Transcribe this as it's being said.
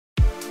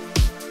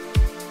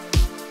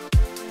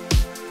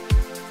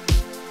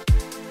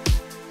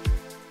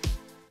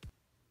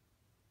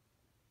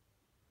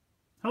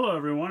Hello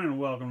everyone and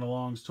welcome to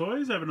Long's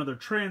Toys. I have another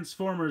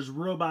Transformers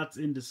Robots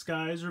in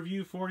Disguise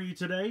review for you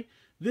today.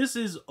 This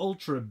is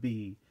Ultra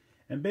B,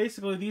 and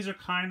basically these are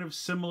kind of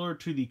similar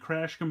to the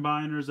Crash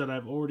Combiners that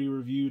I've already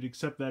reviewed,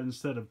 except that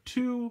instead of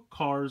two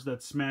cars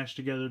that smash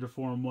together to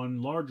form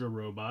one larger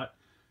robot,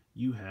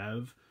 you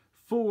have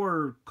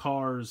four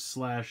cars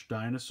slash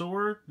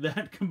dinosaur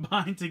that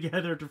combine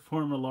together to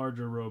form a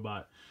larger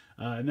robot.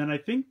 And then I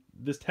think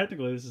this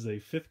is a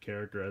fifth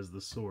character as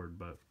the sword,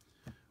 but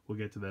we'll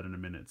get to that in a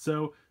minute.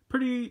 So,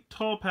 pretty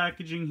tall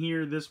packaging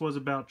here. This was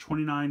about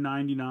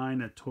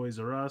 $29.99 at Toys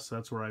R Us.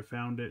 That's where I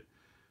found it.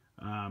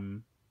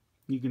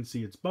 You can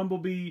see it's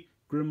Bumblebee,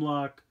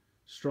 Grimlock,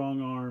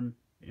 Strong Arm,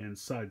 and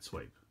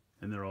Sideswipe.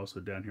 And they're also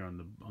down here on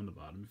the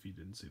bottom if you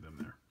didn't see them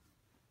there.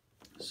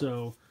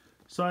 So,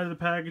 side of the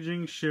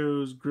packaging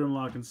shows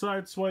Grimlock and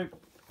Sideswipe.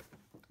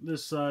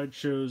 This side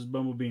shows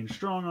Bumblebee and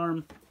Strong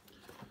Arm.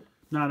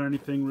 Not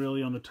anything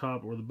really on the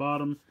top or the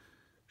bottom.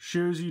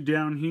 Shows you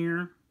down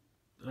here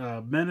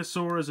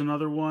Menasor is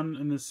another one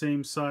in the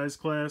same size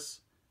class,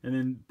 and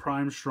then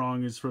Prime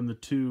Strong is from the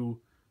two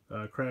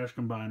Crash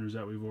Combiners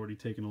that we've already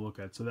taken a look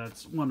at. So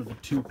that's one of the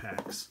two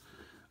packs.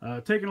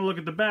 Taking a look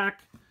at the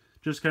back,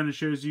 just kind of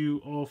shows you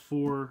all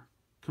four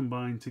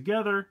combined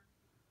together.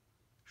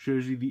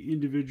 Shows you the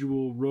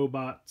individual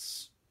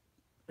robots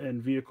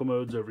and vehicle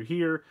modes over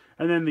here,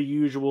 and then the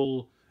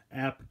usual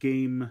app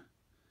game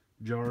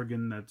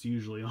jargon that's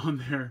usually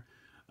on there.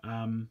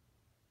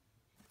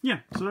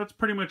 Yeah, so that's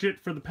pretty much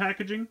it for the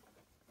packaging.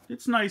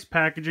 It's nice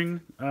packaging,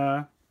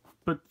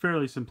 but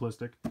fairly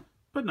simplistic,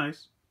 but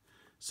nice.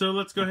 So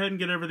let's go ahead and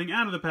get everything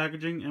out of the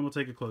packaging, and we'll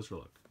take a closer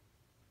look.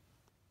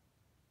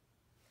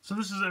 So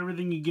this is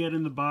everything you get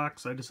in the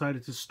box. I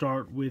decided to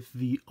start with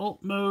the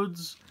Alt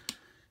modes,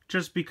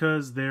 just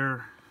because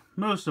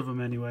most of them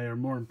anyway, are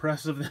more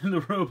impressive than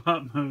the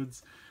robot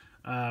modes.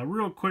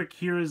 Real quick,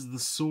 here is the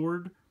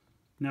sword.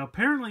 Now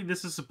apparently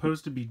this is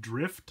supposed to be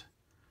drift,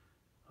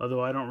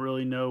 although I don't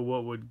really know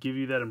what would give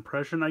you that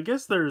impression. I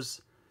guess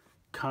there's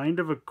kind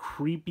of a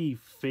creepy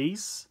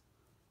face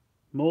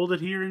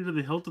molded here into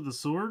the hilt of the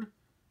sword.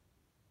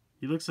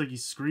 He looks like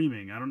he's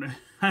screaming. I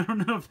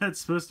don't know if that's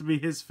supposed to be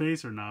his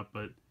face or not,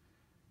 but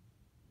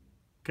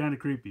kind of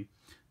creepy.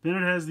 Then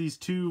it has these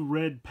two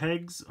red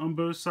pegs on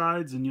both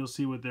sides, and you'll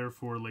see what they're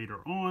for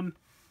later on.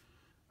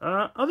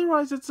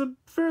 Otherwise, it's a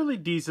fairly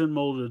decent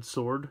molded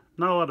sword.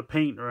 Not a lot of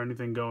paint or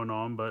anything going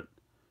on, but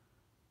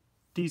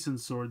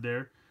decent sword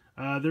there.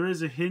 There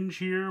is a hinge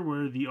here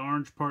where the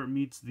orange part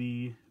meets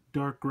the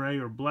dark gray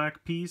or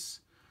black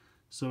piece,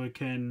 so it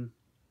can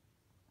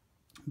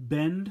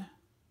bend.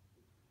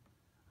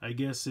 I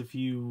guess if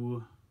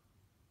you...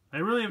 I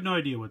really have no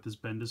idea what this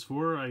bend is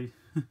for.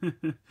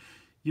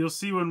 You'll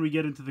see when we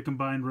get into the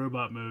combined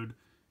robot mode.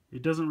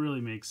 It doesn't really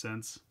make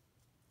sense.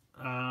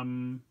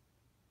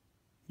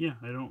 Yeah,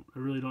 I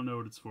really don't know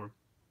what it's for.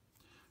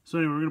 So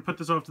anyway, we're going to put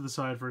this off to the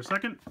side for a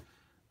second.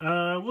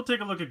 We'll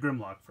take a look at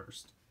Grimlock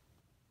first.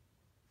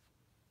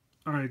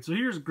 Alright, so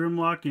here's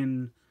Grimlock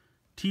in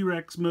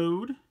T-Rex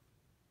mode.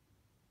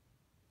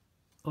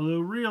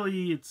 Although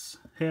really it's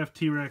half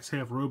T-Rex,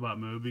 half robot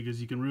mode,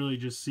 because you can really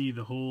just see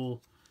the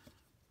whole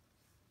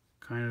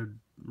kind of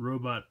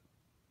robot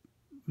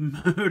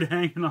mode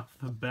hanging off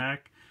the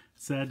back.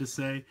 Sad to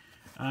say.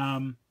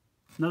 Now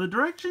the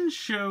directions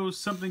show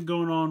something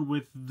going on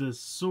with the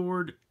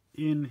sword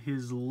in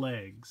his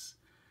legs.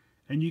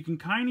 And you can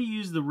kind of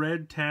use the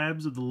red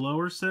tabs of the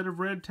lower set of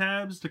red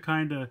tabs to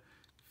kind of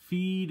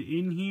feed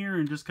in here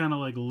and just kind of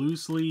like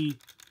loosely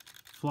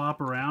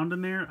flop around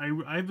in there.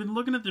 I've been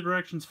looking at the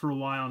directions for a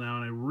while now,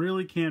 and I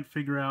really can't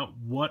figure out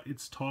what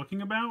it's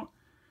talking about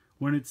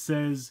when it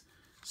says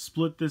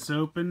split this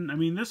open. I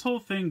mean, this whole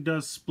thing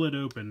does split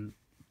open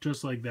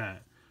just like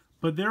that,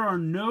 but there are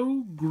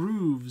no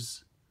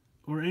grooves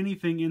or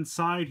anything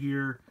inside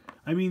here.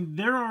 I mean,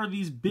 there are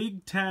these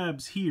big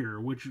tabs here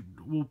which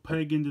will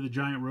peg into the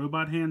giant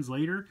robot hands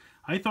later.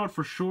 I thought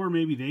for sure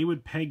maybe they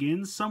would peg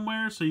in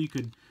somewhere so you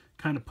could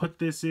kind of put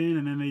this in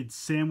and then they'd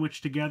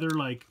sandwich together,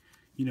 like,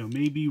 you know,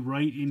 maybe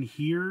right in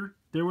here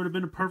there would have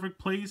been a perfect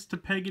place to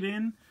peg it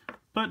in.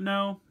 But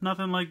no,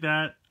 nothing like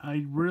that.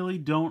 I really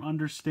don't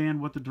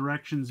understand what the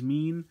directions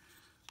mean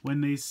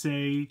when they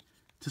say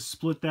to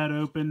split that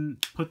open,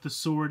 put the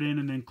sword in,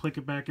 and then click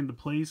it back into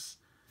place.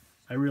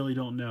 I really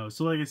don't know.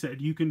 So like I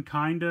said, you can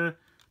kind of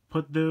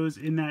put those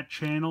in that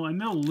channel and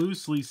they'll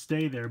loosely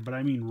stay there, but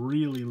I mean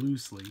really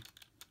loosely.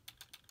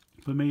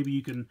 But maybe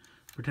you can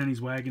pretend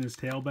he's wagging his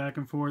tail back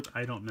and forth.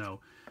 I don't know.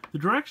 The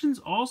directions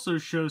also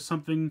show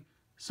something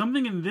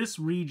in this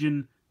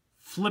region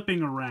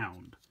flipping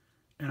around.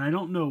 And I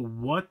don't know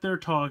what they're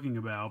talking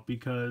about,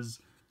 because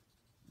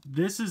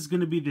this is going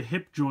to be the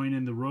hip joint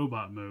in the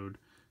robot mode.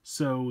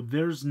 So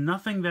there's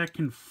nothing that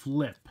can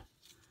flip.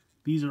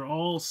 These are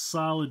all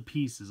solid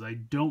pieces. I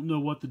don't know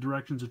what the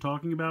directions are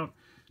talking about.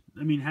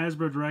 I mean,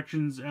 Hasbro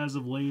directions as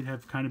of late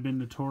have kind of been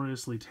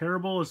notoriously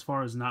terrible as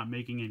far as not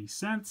making any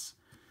sense.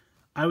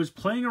 I was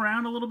playing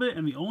around a little bit,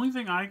 and the only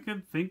thing I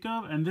could think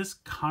of, and this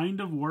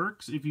kind of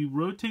works, if you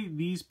rotate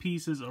these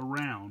pieces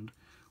around,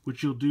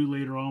 which you'll do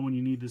later on when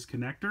you need this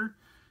connector,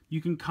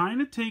 you can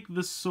kind of take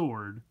the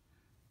sword,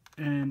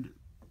 and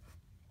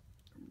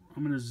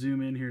I'm going to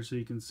zoom in here so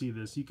you can see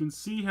this. You can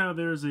see how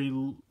there's a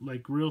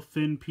like real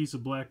thin piece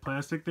of black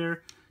plastic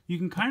there. You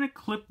can kind of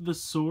clip the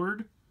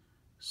sword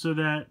so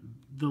that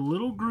the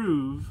little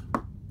groove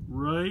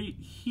right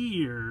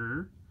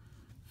here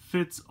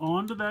fits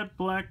onto that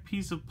black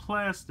piece of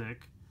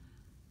plastic,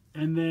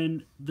 and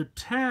then the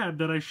tab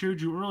that I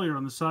showed you earlier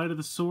on the side of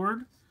the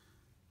sword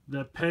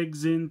that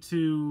pegs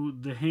into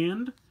the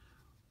hand,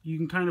 you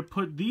can kind of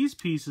put these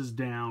pieces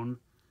down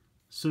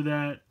so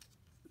that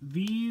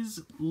these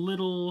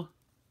little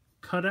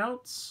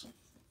cutouts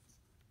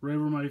right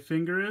where my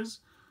finger is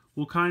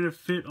will kind of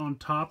fit on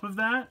top of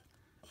that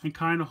and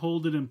kind of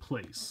hold it in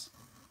place.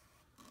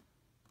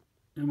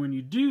 And when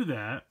you do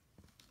that,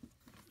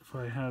 if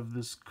I have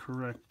this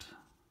correct,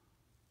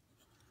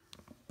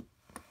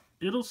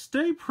 it'll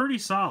stay pretty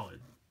solid.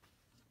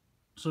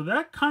 So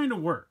that kind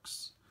of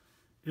works.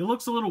 It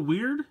looks a little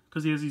weird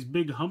because he has these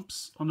big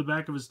humps on the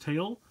back of his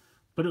tail,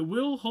 but it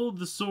will hold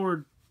the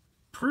sword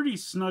pretty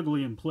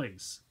snugly in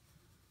place.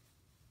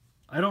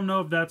 I don't know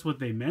if that's what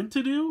they meant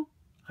to do.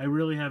 I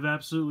really have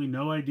absolutely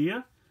no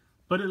idea,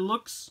 but it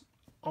looks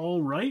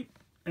all right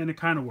and it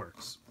kind of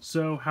works.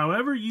 So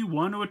however you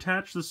want to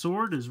attach the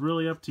sword is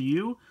really up to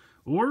you,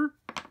 or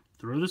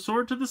throw the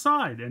sword to the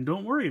side and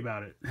don't worry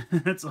about it.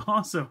 That's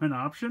also an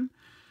option.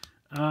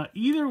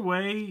 Either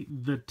way,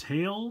 the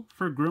tail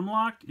for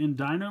Grimlock in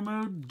Dino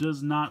mode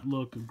does not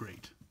look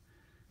great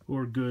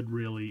or good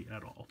really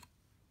at all.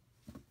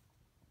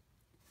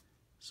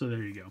 So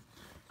there you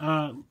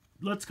go.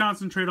 Let's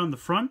concentrate on the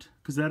front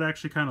because that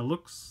actually kind of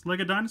looks like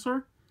a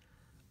dinosaur.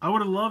 I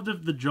would have loved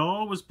if the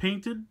jaw was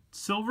painted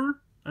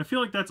silver. I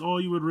feel like that's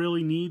all you would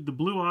really need. The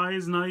blue eye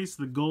is nice.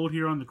 The gold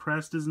here on the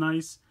crest is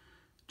nice.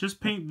 Just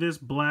paint this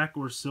black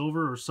or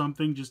silver or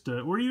something, just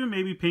to, or even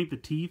maybe paint the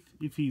teeth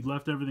if he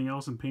left everything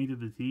else and painted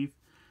the teeth.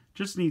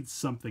 Just needs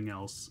something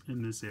else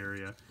in this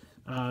area.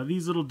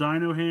 These little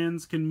dino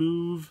hands can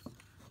move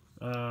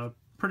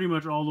pretty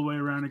much all the way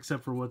around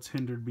except for what's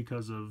hindered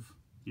because of,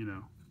 you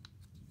know,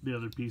 the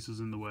other pieces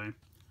in the way.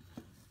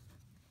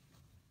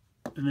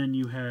 And then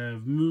you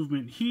have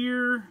movement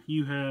here,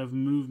 you have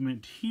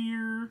movement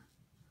here,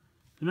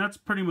 and that's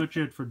pretty much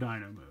it for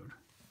Dino mode.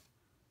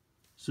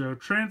 So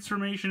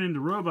transformation into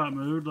robot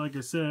mode, like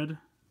I said,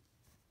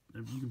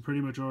 you can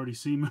pretty much already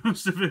see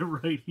most of it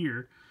right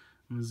here.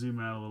 I'm going to zoom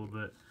out a little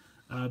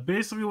bit.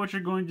 Basically what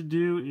you're going to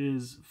do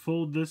is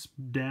fold this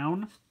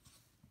down.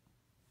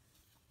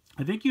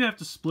 I think you have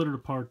to split it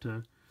apart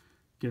to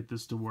get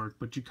this to work,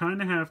 but you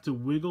kind of have to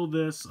wiggle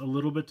this a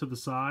little bit to the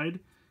side,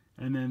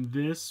 and then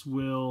this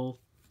will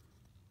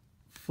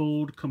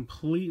fold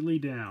completely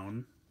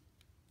down.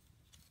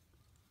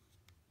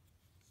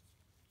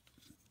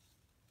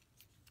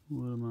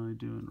 What am I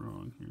doing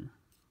wrong here?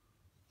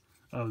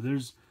 Oh,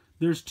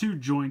 there's two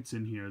joints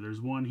in here.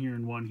 There's one here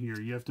and one here.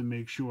 You have to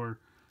make sure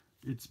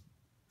it's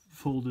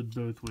folded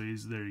both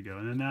ways. There you go.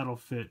 And then that'll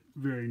fit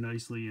very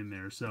nicely in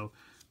there. So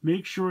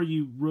make sure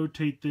you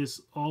rotate this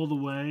all the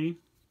way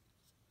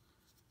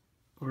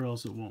or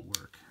else it won't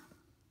work.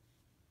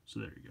 So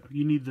there you go.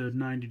 You need the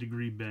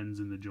 90-degree bends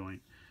in the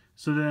joint.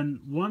 So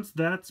then once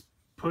that's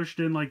pushed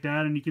in like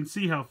that, and you can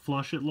see how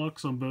flush it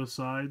looks on both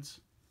sides,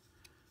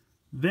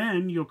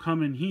 then you'll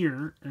come in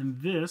here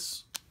and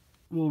this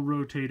will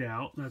rotate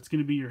out. That's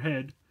going to be your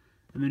head.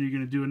 And then you're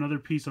going to do another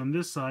piece on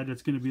this side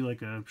that's going to be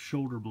like a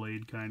shoulder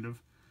blade kind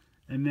of.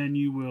 And then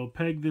you will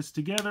peg this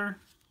together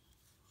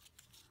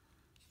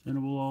and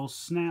it will all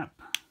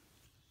snap.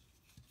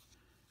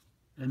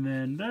 And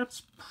then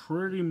that's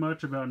pretty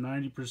much about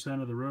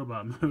 90% of the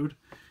robot mode.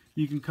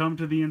 You can come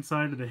to the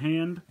inside of the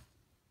hand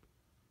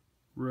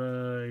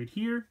right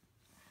here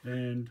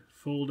and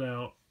fold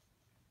out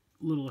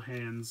little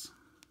hands.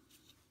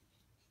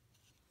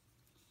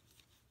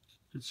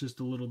 It's just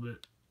a little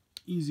bit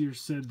easier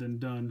said than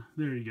done.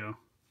 There you go.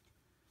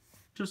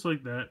 Just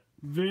like that.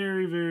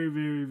 Very, very,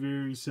 very,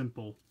 very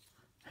simple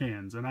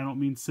hands. And I don't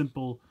mean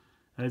simple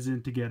as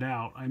in to get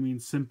out. I mean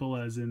simple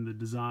as in the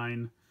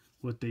design,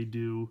 what they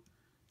do.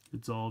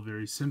 It's all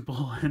very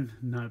simple and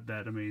not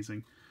that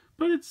amazing.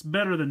 But it's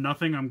better than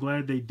nothing. I'm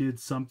glad they did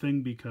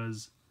something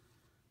because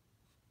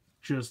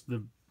just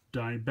the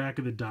back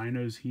of the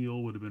dino's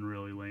heel would have been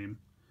really lame.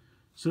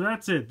 So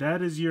that's it.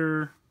 That is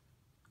your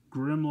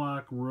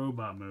Grimlock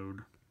robot mode.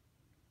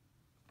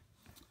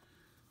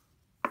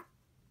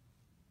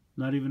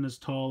 Not even as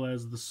tall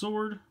as the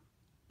sword,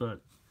 but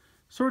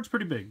sword's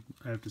pretty big,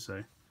 I have to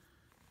say.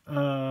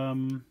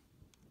 I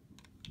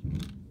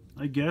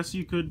guess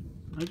you could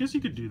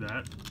do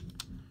that.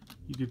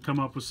 You could come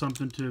up with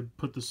something to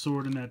put the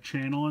sword in that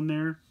channel in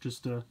there,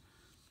 just to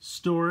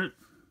store it.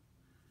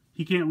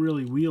 He can't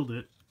really wield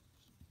it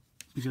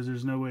because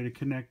there's no way to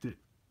connect it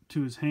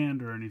to his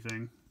hand or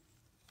anything.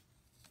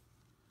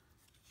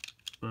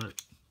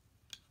 But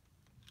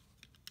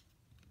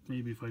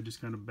maybe if I just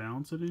kind of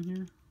bounce it in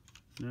here.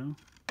 No,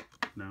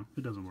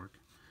 it doesn't work.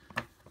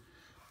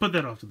 put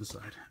that off to the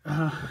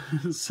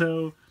side.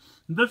 So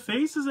the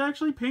face is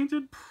actually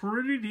painted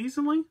pretty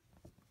decently.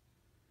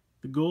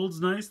 The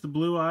gold's nice, the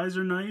blue eyes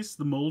are nice,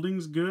 the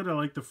molding's good, I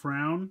like the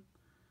frown.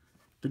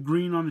 The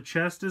green on the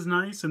chest is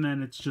nice, and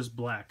then it's just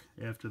black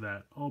after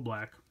that, all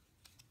black.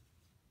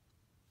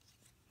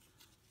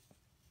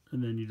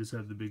 And then you just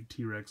have the big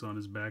T-Rex on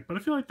his back, but I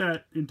feel like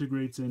that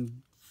integrates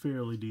in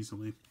fairly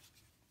decently.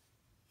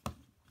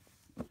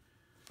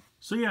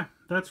 So yeah,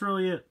 that's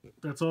really it.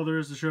 That's all there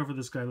is to show for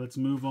this guy. Let's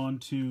move on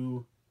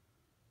to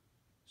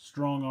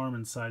strong arm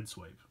and side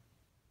swipe.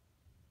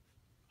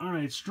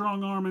 Alright,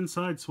 strong arm and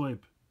side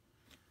swipe.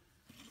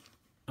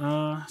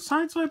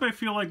 Side swipe I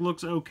feel like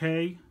looks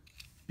okay,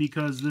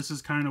 because this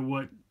is kind of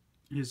what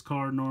his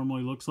car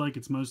normally looks like.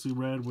 It's mostly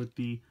red with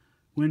the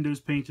windows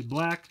painted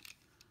black,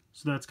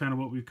 so that's kind of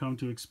what we've come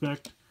to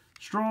expect.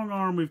 Strong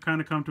arm, we've kind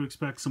of come to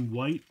expect some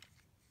white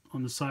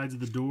on the sides of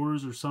the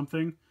doors or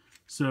something,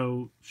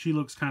 so she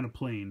looks kind of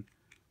plain.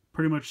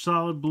 Pretty much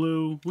solid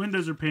blue.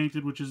 Windows are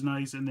painted, which is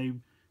nice, and they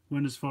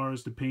went as far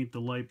as to paint the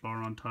light bar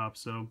on top,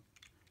 so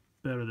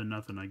better than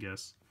nothing, I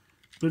guess.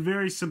 But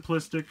very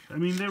simplistic. I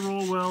mean, they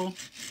roll well.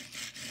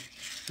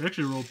 They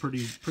actually roll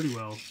pretty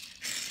well.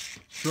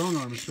 Strong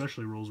arm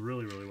especially rolls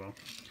really, really well.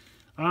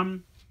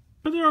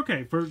 But they're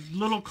okay. For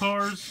little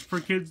cars, for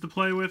kids to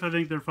play with, I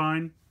think they're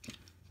fine.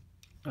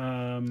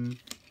 They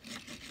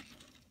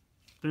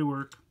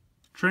work.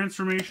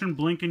 Transformation,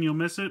 blink and you'll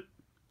miss it.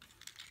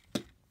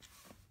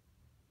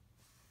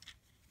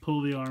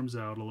 Pull the arms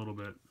out a little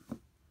bit.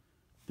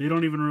 They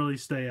don't even really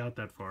stay out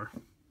that far.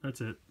 That's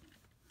it.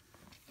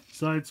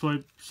 Side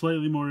swipe,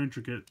 slightly more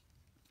intricate.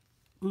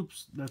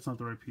 Oops, that's not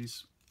the right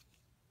piece.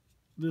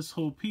 This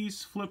whole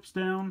piece flips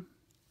down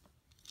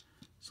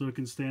so it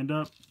can stand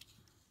up.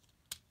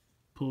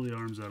 Pull the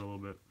arms out a little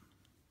bit.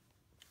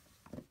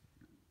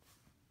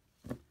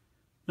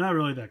 Not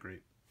really that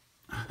great.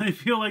 I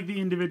feel like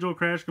the individual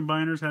Crash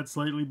Combiners had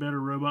slightly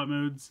better robot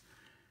modes.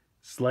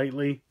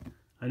 Slightly.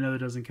 I know that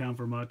doesn't count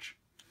for much.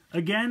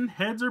 Again,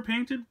 heads are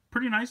painted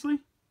pretty nicely.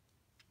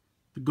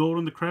 The gold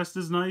on the crest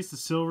is nice. The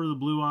silver, the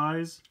blue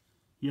eyes.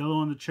 Yellow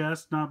on the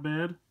chest, not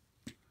bad.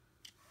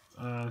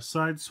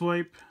 Side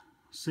swipe,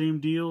 same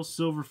deal.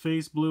 Silver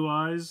face, blue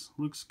eyes,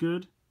 looks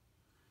good.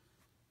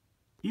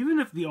 Even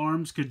if the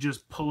arms could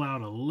just pull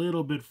out a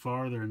little bit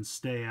farther and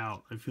stay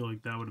out, I feel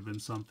like that would have been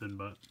something,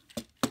 but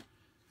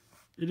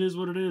it is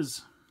what it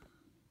is.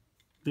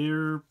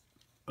 They're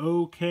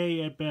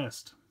okay at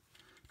best.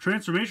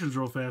 Transformations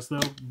real fast,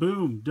 though.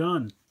 Boom,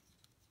 done.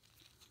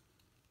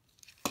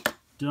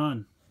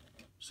 Done.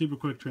 Super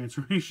quick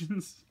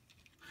transformations.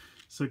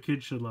 So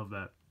kids should love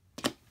that.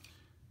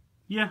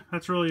 Yeah,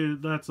 that's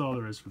all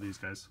there is for these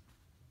guys.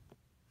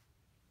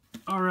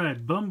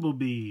 Alright,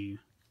 Bumblebee.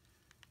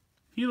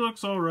 He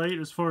looks alright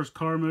as far as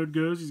car mode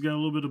goes. He's got a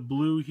little bit of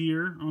blue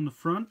here on the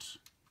front.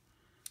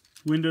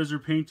 Windows are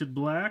painted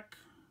black.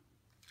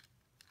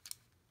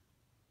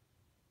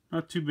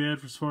 Not too bad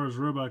for as far as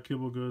robot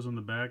kibble goes on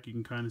the back. You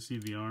can kind of see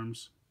the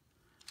arms.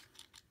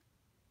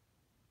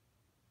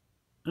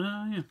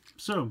 Yeah.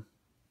 So,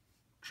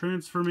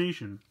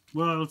 transformation.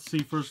 Well, let's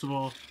see. First of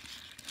all,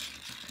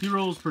 he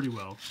rolls pretty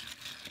well.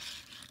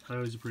 I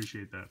always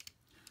appreciate that.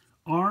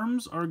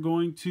 Arms are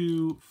going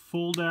to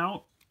fold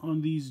out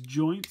on these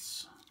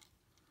joints.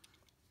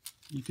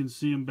 You can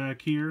see them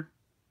back here.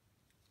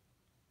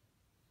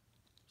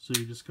 So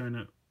you just kind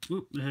of...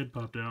 Whoop, the head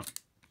popped out.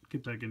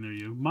 Get back in there,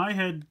 you. My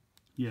head...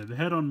 Yeah, the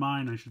head on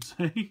mine, I should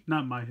say.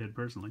 Not my head,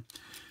 personally.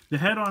 The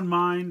head on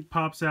mine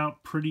pops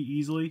out pretty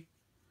easily.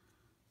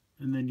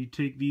 And then you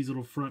take these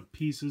little front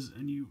pieces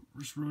and you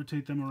just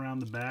rotate them around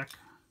the back.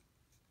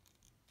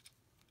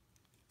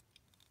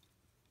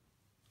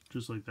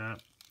 Just like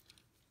that.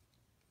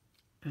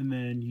 And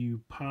then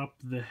you pop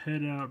the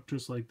head out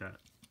just like that.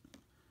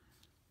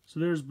 So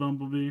there's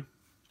Bumblebee.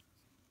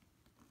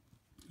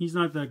 He's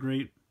not that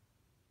great.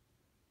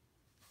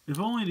 If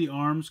only the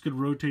arms could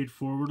rotate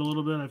forward a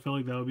little bit, I feel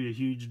like that would be a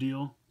huge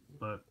deal.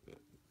 But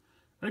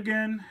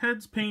again,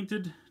 head's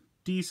painted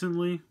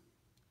decently.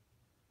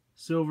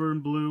 Silver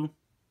and blue.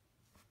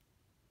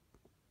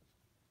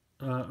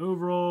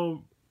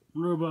 Overall,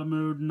 robot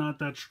mode, not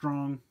that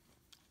strong.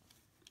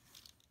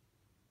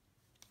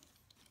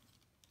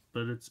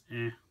 But it's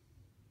eh.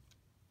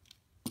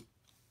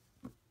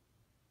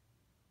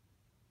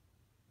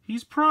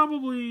 He's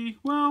probably,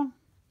 well,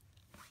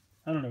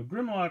 I don't know.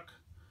 Grimlock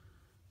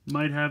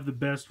might have the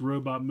best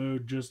robot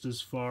mode just as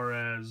far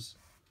as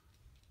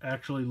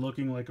actually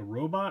looking like a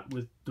robot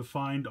with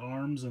defined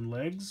arms and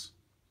legs.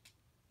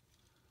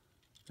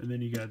 And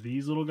then you got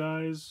these little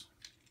guys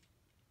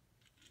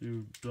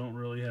who don't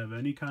really have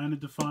any kind of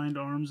defined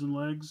arms and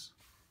legs.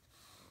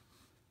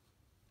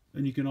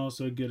 And you can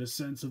also get a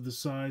sense of the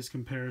size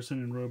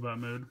comparison in robot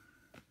mode.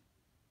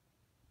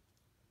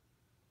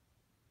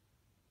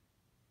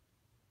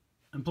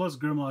 And plus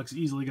Grimlock's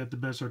easily got the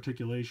best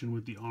articulation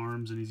with the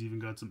arms, and he's even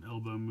got some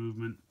elbow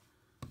movement.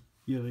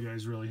 The other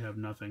guys really have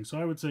nothing. So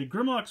I would say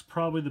Grimlock's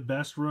probably the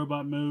best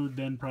robot mode,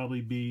 then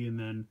probably B, and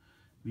then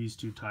these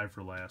two tie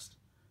for last.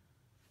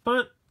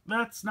 But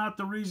that's not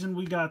the reason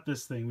we got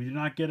this thing. We did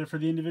not get it for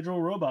the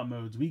individual robot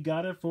modes. We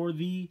got it for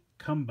the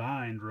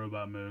combined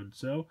robot mode.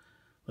 So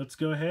let's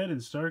go ahead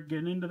and start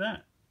getting into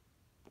that.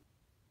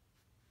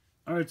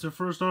 Alright, so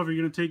first off, you're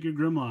going to take your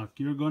Grimlock.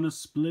 You're going to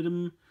split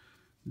him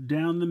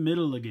down the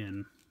middle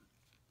again.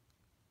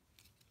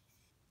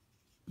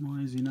 Why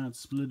is he not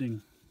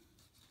splitting?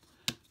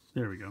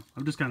 There we go.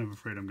 I'm just kind of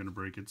afraid I'm going to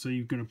break it. So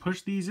you're going to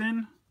push these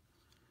in,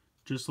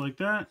 just like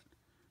that.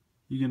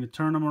 You're going to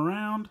turn them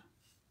around.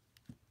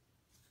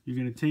 You're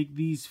going to take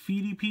these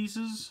feety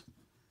pieces,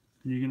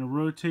 and you're going to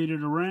rotate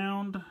it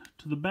around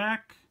to the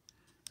back,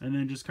 and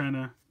then just kind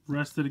of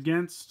rest it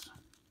against.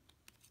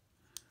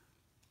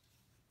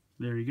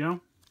 There you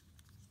go.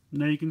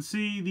 Now you can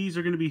see these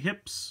are going to be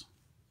hips,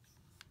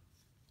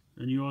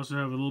 and you also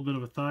have a little bit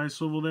of a thigh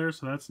swivel there,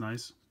 so that's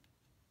nice.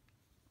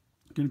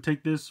 Going to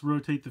take this,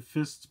 rotate the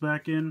fists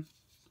back in.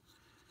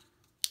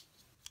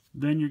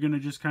 Then you're going to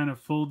just kind of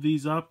fold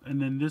these up,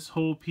 and then this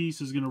whole piece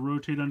is going to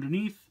rotate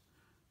underneath.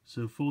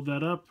 So fold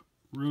that up,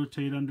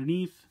 rotate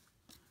underneath,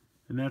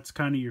 and that's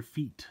kind of your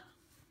feet.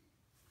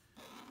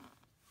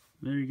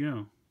 There you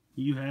go.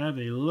 You have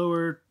a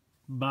lower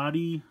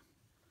body,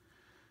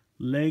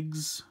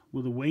 legs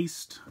with a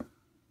waist,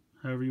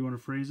 however you want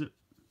to phrase it.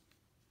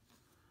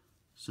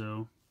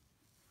 So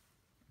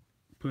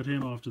put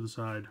him off to the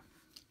side.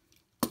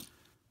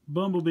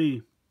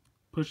 Bumblebee,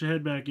 push the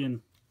head back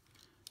in.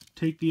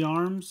 Take the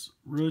arms,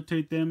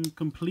 rotate them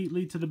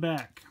completely to the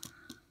back.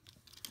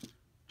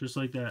 Just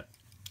like that.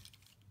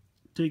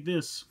 Take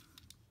this.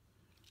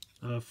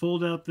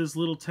 Fold out this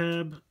little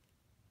tab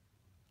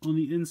on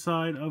the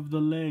inside of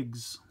the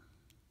legs.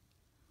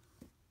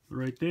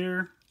 Right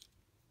there.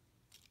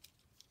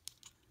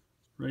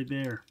 Right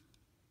there.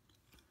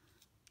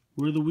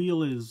 Where the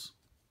wheel is,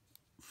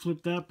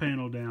 flip that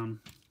panel down.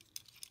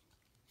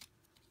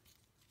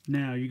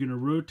 Now you're going to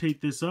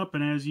rotate this up,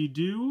 and as you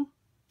do,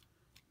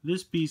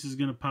 this piece is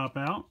going to pop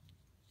out.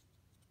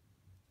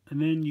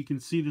 And then you can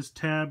see this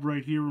tab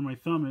right here where my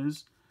thumb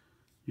is.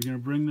 You're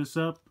going to bring this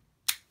up.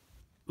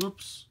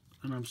 Oops.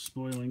 And I'm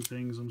spoiling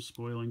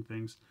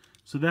things.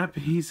 So that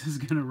piece is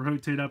going to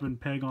rotate up and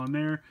peg on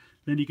there.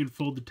 Then you can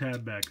fold the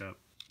tab back up.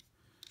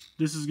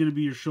 This is going to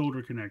be your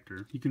shoulder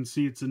connector. You can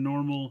see it's a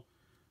normal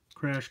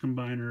Crash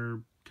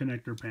Combiner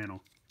connector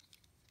panel.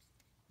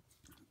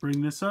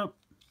 Bring this up.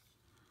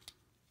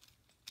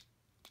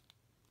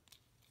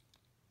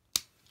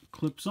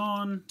 Clips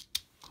on.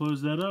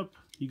 Close that up.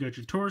 You got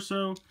your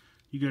torso.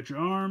 You got your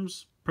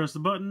arms. Press the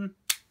button.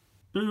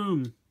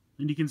 Boom.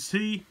 And you can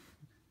see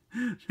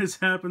this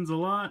happens a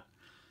lot.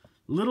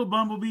 Little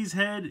Bumblebee's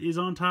head is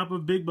on top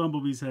of Big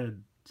Bumblebee's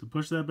head. So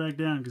push that back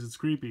down because it's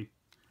creepy.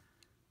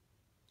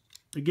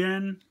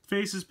 Again,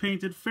 face is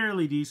painted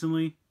fairly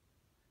decently.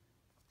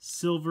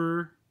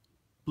 Silver,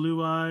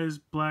 blue eyes,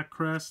 black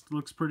crest,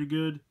 looks pretty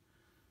good.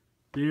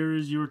 There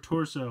is your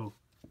torso.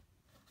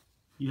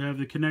 You have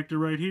the connector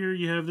right here,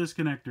 you have this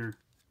connector.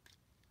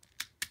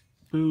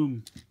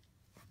 Boom.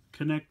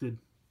 Connected.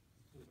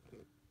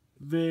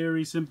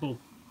 Very simple.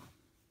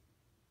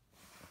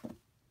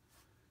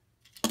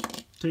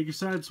 Take your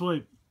side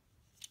swipe.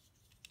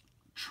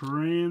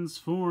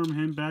 Transform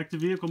him back to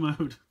vehicle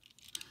mode.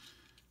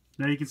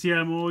 Now you can see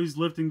I'm always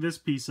lifting this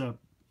piece up.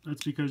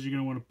 That's because you're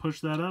going to want to push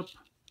that up.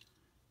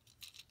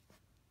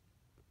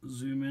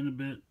 Zoom in a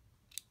bit.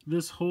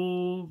 This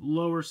whole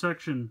lower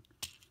section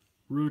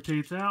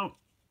rotates out.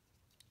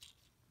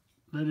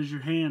 That is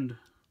your hand.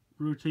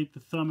 Rotate the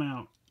thumb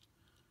out.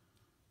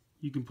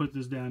 You can put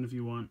this down if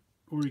you want,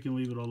 or you can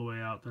leave it all the way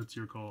out. That's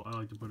your call. I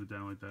like to put it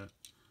down like that.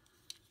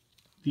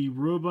 The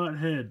robot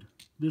head.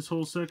 This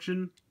whole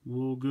section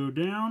will go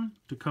down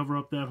to cover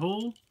up that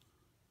hole.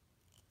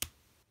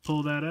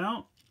 Pull that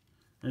out.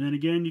 And then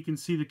again, you can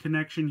see the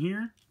connection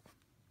here.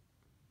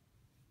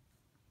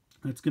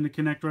 That's going to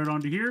connect right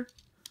onto here.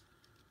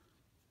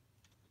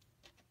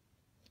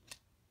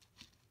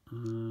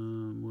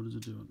 What is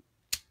it doing?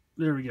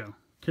 There we go.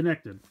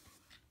 Connected.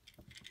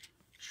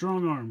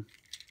 Strong arm.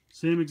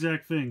 Same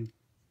exact thing.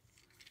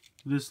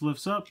 This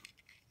lifts up.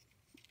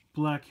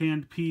 Black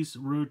hand piece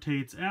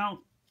rotates out.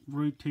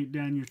 Rotate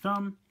down your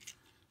thumb.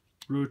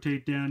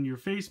 Rotate down your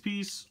face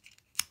piece.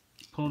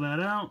 Pull that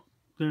out.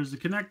 There's the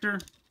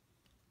connector.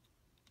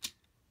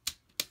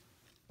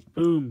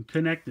 Boom.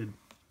 Connected.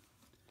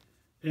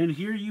 And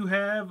here you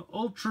have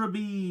Ultra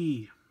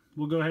Bee.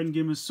 We'll go ahead and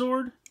give him his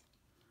sword.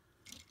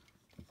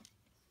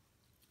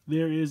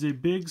 There is a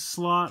big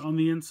slot on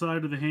the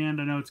inside of the hand.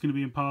 I know it's going to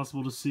be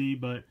impossible to see,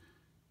 but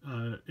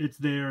it's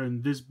there,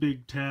 and this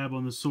big tab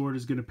on the sword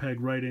is going to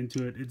peg right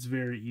into it. It's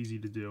very easy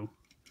to do.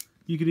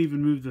 You can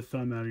even move the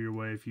thumb out of your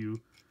way if it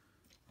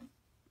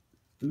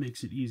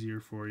makes it easier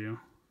for you.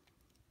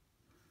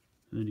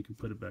 And then you can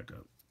put it back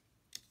up.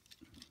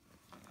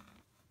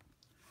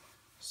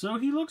 So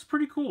he looks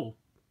pretty cool.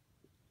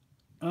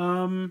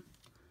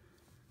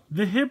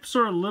 The hips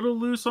are a little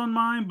loose on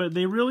mine, but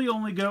they really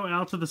only go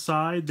out to the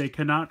side. They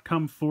cannot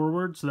come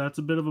forward, so that's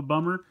a bit of a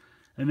bummer.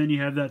 And then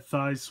you have that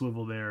thigh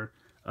swivel there.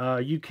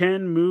 You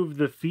can move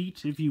the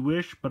feet if you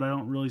wish, but I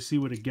don't really see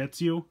what it gets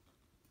you.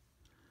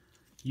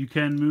 You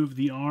can move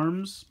the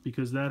arms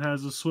because that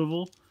has a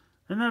swivel.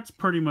 And that's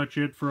pretty much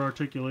it for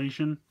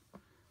articulation.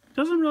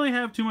 Doesn't really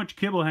have too much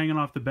kibble hanging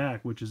off the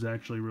back, which is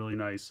actually really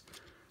nice.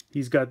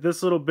 He's got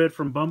this little bit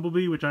from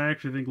Bumblebee, which I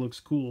actually think looks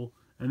cool.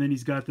 And then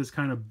he's got this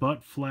kind of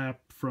butt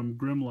flap from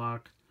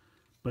Grimlock.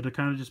 But it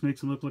kind of just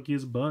makes him look like he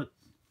has a butt.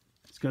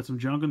 He's got some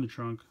junk in the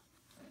trunk.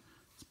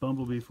 It's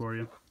Bumblebee for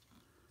you.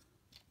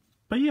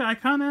 But yeah, I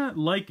kind of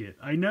like it.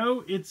 I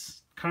know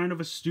it's kind of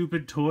a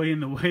stupid toy in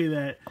the way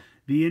that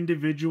the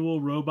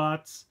individual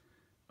robots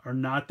are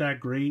not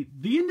that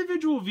great. The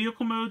individual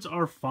vehicle modes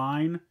are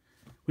fine,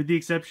 with the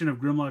exception of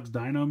Grimlock's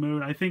Dino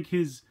mode. I think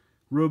his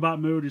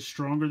robot mode is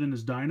stronger than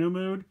his Dino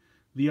mode.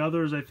 The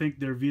others, I think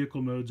their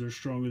vehicle modes are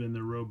stronger than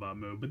their robot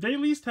mode. But they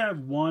at least have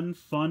one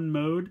fun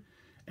mode,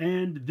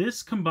 and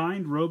this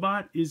combined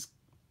robot is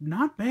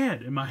not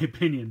bad, in my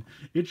opinion.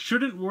 It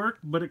shouldn't work,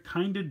 but it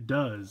kind of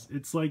does.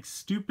 It's like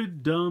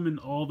stupid dumb in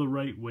all the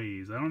right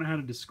ways. I don't know how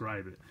to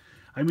describe it.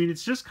 I mean,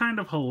 it's just kind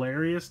of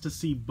hilarious to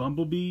see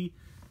Bumblebee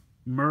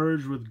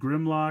merge with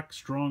Grimlock,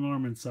 Strong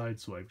Arm, and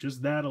Sideswipe.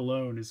 Just that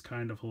alone is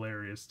kind of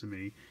hilarious to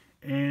me.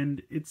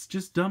 And it's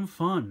just dumb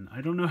fun.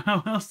 I don't know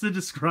how else to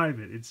describe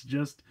it. It's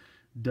just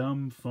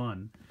dumb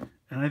fun.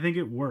 And I think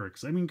it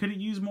works. I mean, could it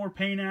use more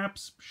paint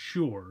apps?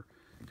 Sure.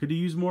 Could it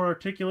use more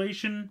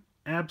articulation?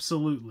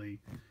 Absolutely.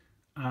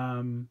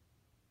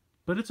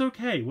 But it's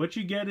okay. What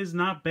you get is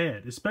not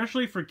bad,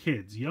 especially for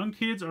kids. Young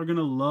kids are going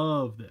to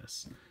love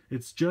this.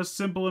 It's just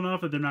simple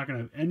enough that they're not going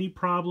to have any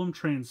problem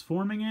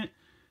transforming it.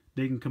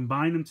 They can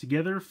combine them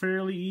together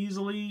fairly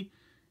easily.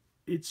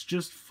 It's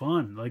just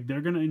fun. Like,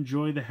 they're going to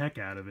enjoy the heck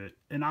out of it.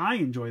 And I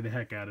enjoy the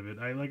heck out of it.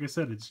 Like I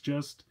said,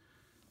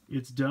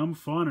 it's dumb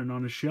fun. And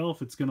on a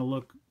shelf, it's going to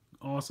look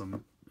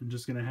awesome. I'm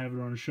just going to have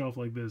it on a shelf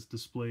like this,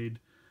 displayed,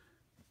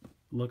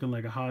 looking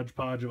like a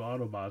hodgepodge of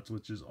Autobots,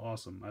 which is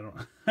awesome.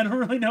 I don't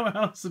really know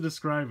how else to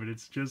describe it.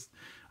 It's just,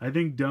 I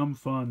think dumb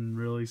fun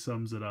really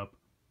sums it up.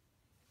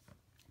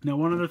 Now,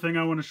 one other thing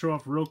I want to show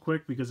off real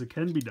quick, because it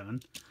can be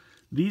done.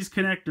 These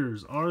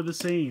connectors are the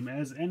same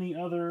as any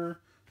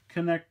other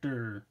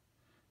connector.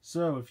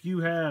 So if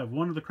you have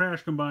one of the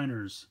Crash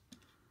Combiners,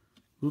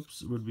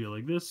 whoops, it would be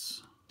like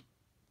this.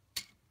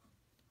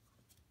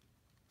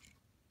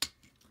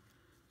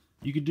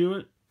 You could do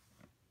it.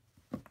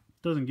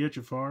 Doesn't get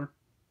you far,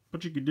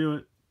 but you could do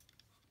it.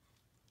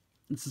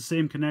 It's the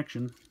same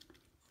connection.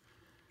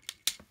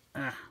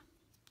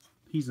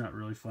 He's not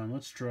really fun.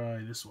 Let's try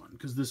this one,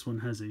 because this one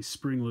has a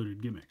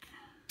spring-loaded gimmick.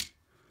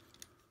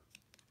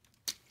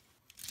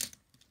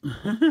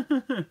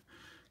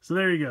 So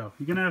there you go.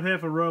 You can have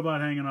half a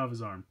robot hanging off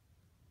his arm.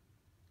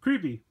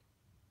 Creepy,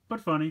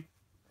 but funny.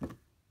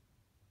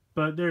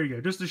 But there you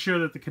go. Just to show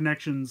that the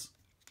connections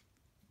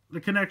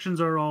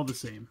are all the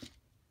same.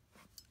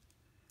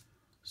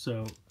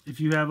 So if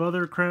you have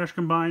other Crash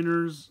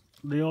Combiners,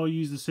 they all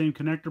use the same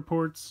connector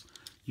ports.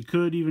 You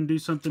could even do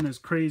something as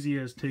crazy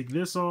as take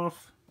this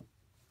off,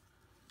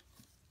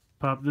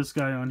 pop this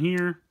guy on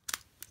here,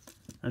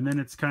 and then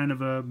it's kind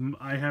of a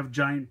I have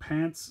giant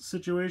pants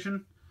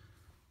situation.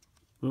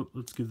 Oh,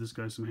 let's give this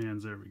guy some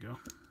hands. There we go.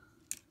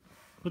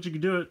 But you can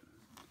do it.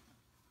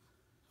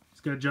 It's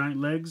got giant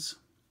legs.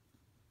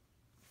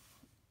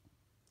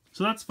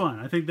 So that's fun.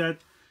 I think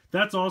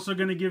that's also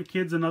going to give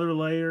kids another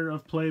layer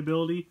of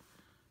playability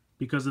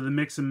because of the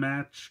mix and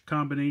match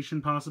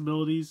combination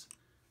possibilities.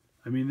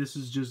 I mean, this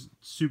is just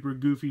super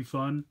goofy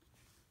fun.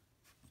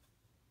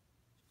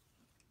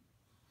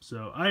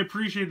 So I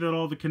appreciate that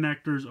all the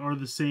connectors are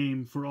the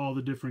same for all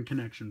the different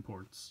connection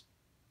ports.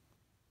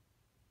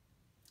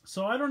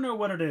 So I don't know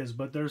what it is,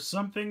 but there's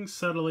something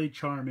subtly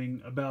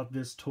charming about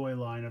this toy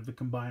line of the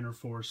Combiner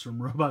Force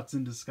from Robots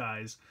in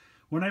Disguise.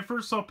 When I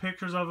first saw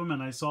pictures of them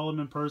and I saw them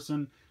in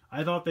person,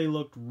 I thought they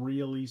looked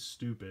really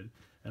stupid.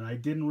 And I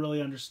didn't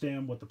really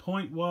understand what the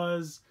point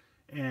was,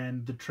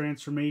 and the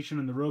transformation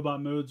and the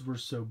robot modes were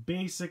so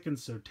basic and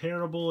so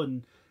terrible,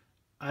 and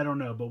I don't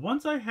know. But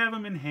once I have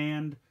them in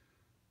hand,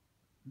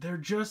 they're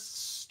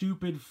just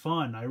stupid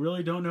fun. I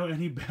really don't know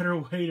any better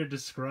way to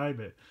describe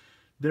it.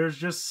 There's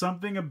just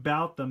something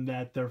about them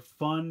that they're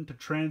fun to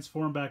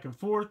transform back and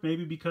forth,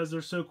 maybe because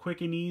they're so quick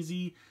and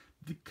easy.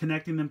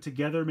 Connecting them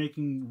together,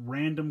 making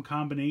random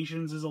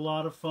combinations is a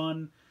lot of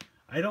fun.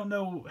 I don't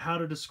know how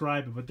to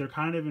describe it, but they're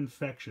kind of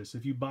infectious.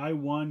 If you buy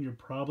one, you're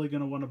probably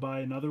going to want to buy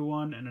another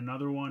one, and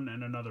another one,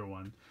 and another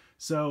one.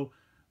 So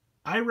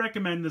I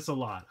recommend this a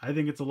lot. I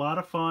think it's a lot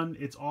of fun.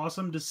 It's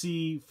awesome to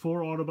see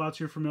 4 Autobots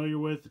you're familiar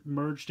with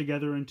merged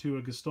together into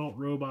a Gestalt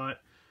robot.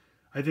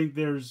 I think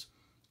there's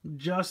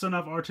just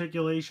enough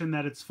articulation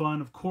that it's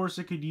fun. Of course,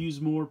 it could use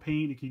more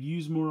paint. It could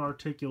use more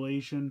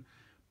articulation,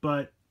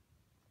 but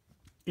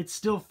it's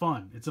still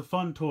fun. It's a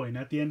fun toy, and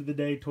at the end of the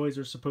day, toys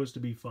are supposed to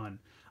be fun.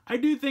 I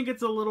do think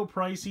it's a little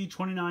pricey.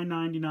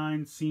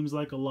 $29.99 seems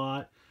like a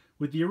lot.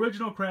 With the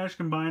original Crash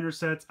Combiner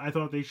sets, I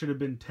thought they should have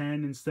been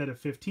 $10 instead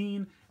of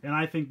 $15, and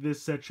I think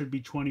this set should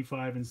be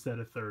 $25 instead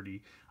of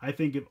 $30. I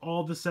think if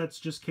all the sets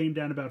just came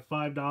down about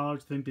 $5, I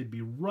think they'd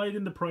be right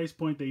in the price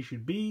point they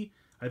should be.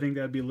 I think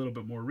that'd be a little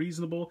bit more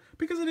reasonable,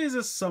 because it is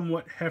a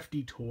somewhat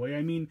hefty toy.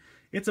 I mean,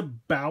 it's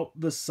about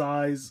the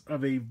size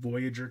of a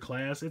Voyager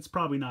class. It's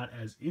probably not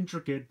as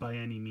intricate by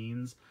any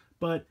means,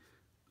 but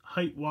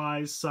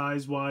height-wise,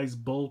 size-wise,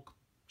 bulk,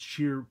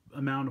 sheer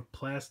amount of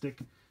plastic,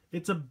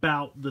 it's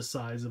about the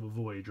size of a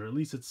Voyager. At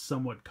least it's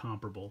somewhat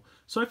comparable.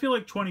 So I feel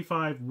like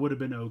 25 would have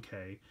been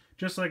okay.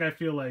 Just like I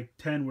feel like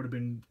 10 would have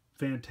been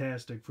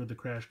fantastic for the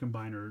Crash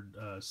Combiner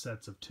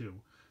sets of 2.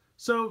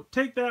 So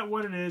take that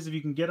what it is. If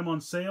you can get them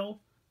on sale,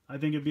 I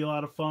think it'd be a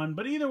lot of fun.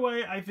 But either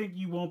way, I think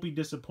you won't be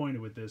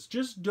disappointed with this.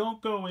 Just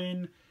don't go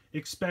in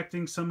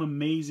expecting some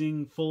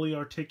amazing, fully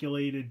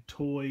articulated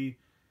toy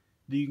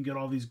that you can get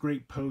all these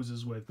great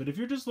poses with. But if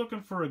you're just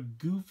looking for a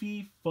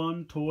goofy,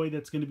 fun toy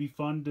that's going to be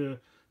fun to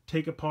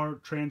take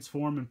apart,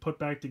 transform, and put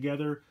back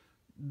together,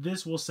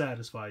 this will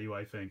satisfy you,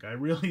 I think. I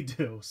really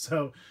do.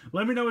 So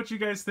let me know what you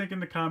guys think in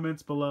the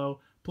comments below.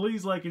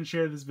 Please like and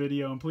share this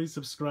video, and please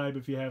subscribe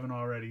if you haven't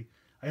already.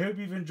 I hope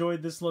you've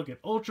enjoyed this look at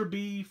Ultra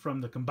B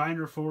from the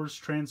Combiner Force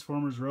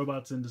Transformers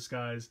Robots in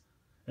Disguise.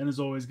 And as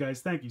always,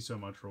 guys, thank you so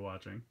much for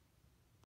watching.